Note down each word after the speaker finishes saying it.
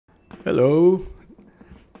Hello,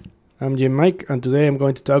 I'm Jim Mike, and today I'm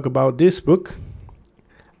going to talk about this book,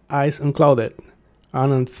 Eyes Unclouded,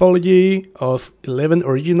 an anthology of 11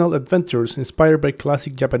 original adventures inspired by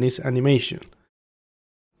classic Japanese animation.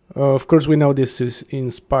 Of course, we know this is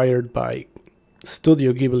inspired by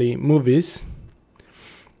Studio Ghibli movies,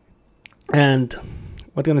 and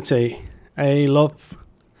what can I say? I love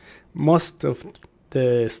most of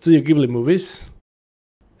the Studio Ghibli movies,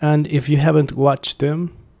 and if you haven't watched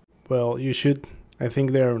them, well, you should. I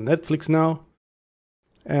think they're on Netflix now.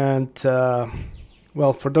 And,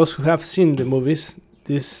 well, for those who have seen the movies,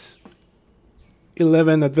 these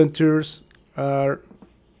 11 adventures are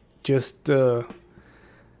just a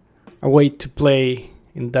way to play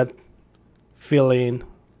in that feeling,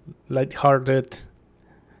 lighthearted,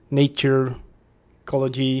 nature,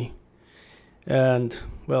 ecology, and,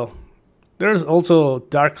 well, there's also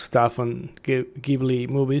dark stuff on Ghibli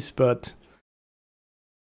movies, but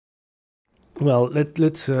well,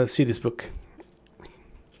 let's see this book.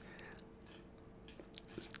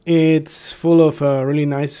 It's full of really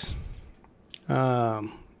nice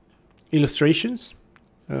illustrations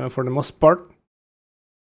for the most part.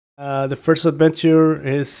 The first adventure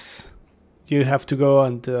is you have to go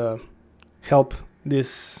and help the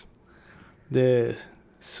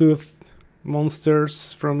Sooth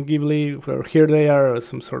monsters from Ghibli. Where here they are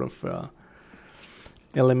some sort of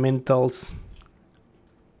elementals.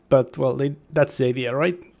 But, well, that's the idea,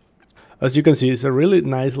 right? As you can see, it's a really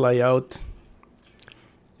nice layout.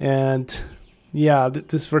 And, yeah,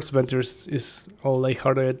 this first adventure is all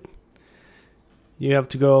lighthearted. You have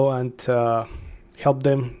to go and help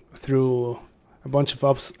them through a bunch of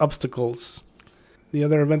obstacles. The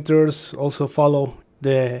other adventures also follow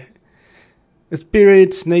the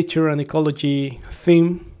spirits, nature, and ecology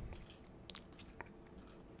theme.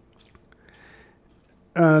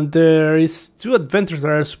 And there is 2 adventures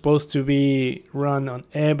that are supposed to be run on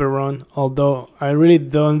Eberron, although I really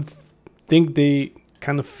don't think they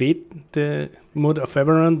kind of fit the mood of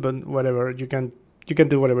Eberron, but whatever, you can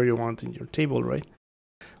do whatever you want in your table, right?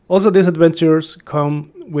 Also, these adventures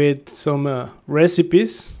come with some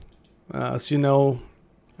recipes. As you know,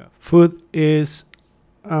 food is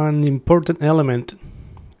an important element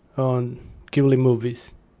on Ghibli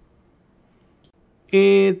movies.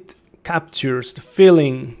 It captures the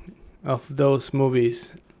feeling of those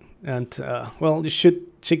movies, and well, you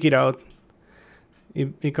should check it out.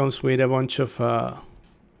 It comes with a bunch of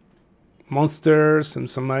monsters and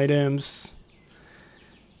some items.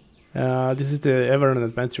 This is the Everland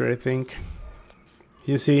adventure, I think.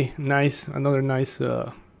 You see, another nice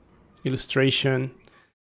illustration.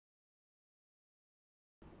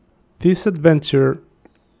 This adventure,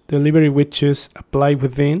 Delivery Witches Apply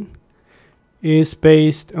Within, is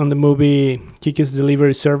based on the movie Kiki's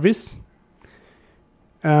Delivery Service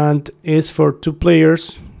and is for 2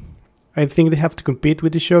 players. I think they have to compete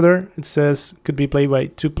with each other. It says could be played by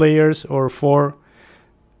 2 players or 4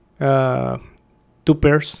 2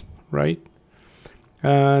 pairs, right?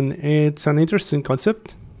 And it's an interesting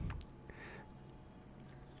concept.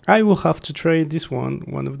 I will have to try this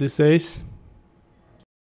one of these days.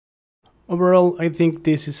 Overall, I think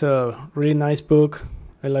this is a really nice book.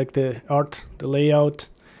 I like the art, the layout,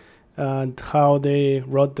 and how they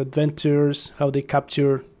wrote the adventures, how they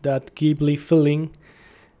capture that Ghibli feeling.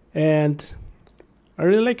 And I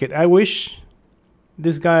really like it. I wish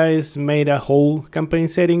these guys made a whole campaign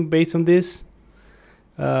setting based on this,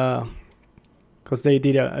 because they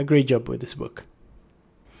did a great job with this book.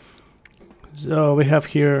 So we have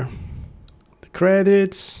here the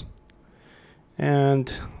credits,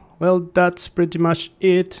 and, well, that's pretty much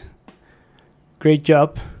it. Great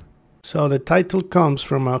job. So the title comes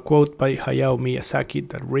from a quote by Hayao Miyazaki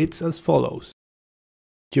that reads as follows: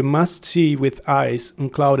 "You must see with eyes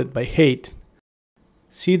unclouded by hate.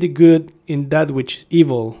 See the good in that which is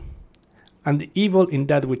evil, and the evil in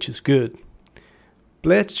that which is good.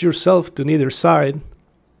 Pledge yourself to neither side,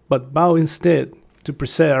 but vow instead to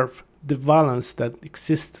preserve the balance that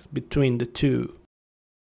exists between the two."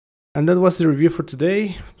 And that was the review for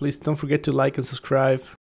today. Please don't forget to like and subscribe.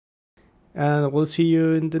 And we'll see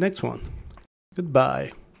you in the next one.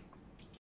 Goodbye.